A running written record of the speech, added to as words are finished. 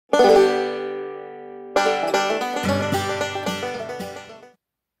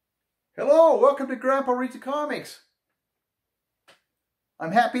welcome to Grandpa Reads the Comics.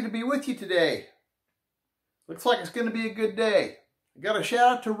 I'm happy to be with you today. Looks like it's going to be a good day. I got a shout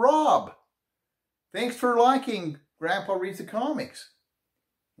out to Rob. Thanks for liking Grandpa Reads the Comics.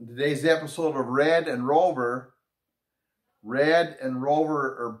 In today's episode of Red and Rover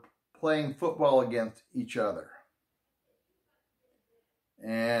are playing football against each other.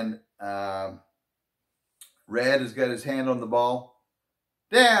 And Red has got his hand on the ball.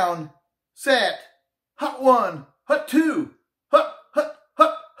 Down, set, hut one, hut two, hut,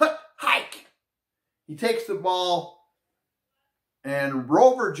 hike. He takes the ball and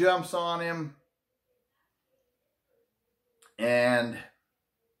Rover jumps on him and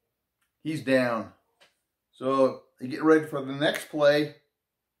he's down. So they get ready for the next play.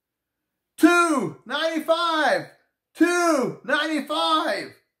 295,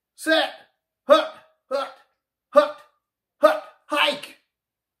 295, set, hut, hike.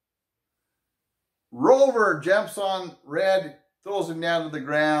 Rover jumps on Red, throws him down to the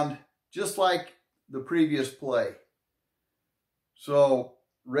ground, just like the previous play. So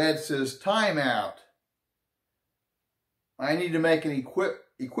Red says, timeout. I need to make an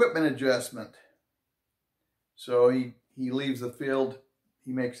equipment adjustment. So he leaves the field.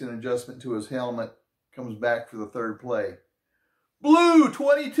 He makes an adjustment to his helmet, comes back for the third play. Blue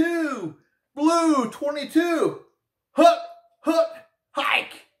 22, blue 22, hut,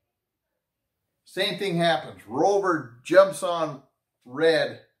 hike. Same thing happens. Rover jumps on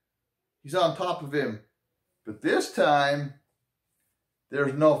Red. He's on top of him. But this time,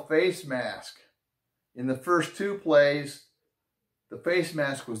 there's no face mask. In the first two plays, the face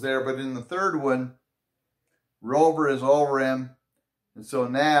mask was there. But in the third one, Rover is over him. And so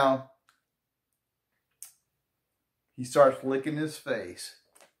now, he starts licking his face.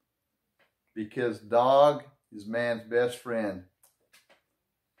 Because dog is man's best friend.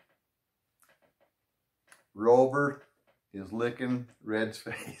 Rover is licking Red's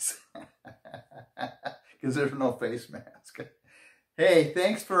face because there's no face mask. Hey,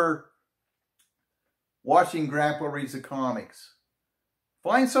 thanks for watching Grandpa Reads the Comics.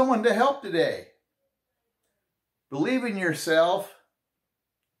 Find someone to help today. Believe in yourself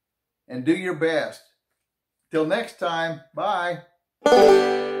and do your best. Till next time, bye.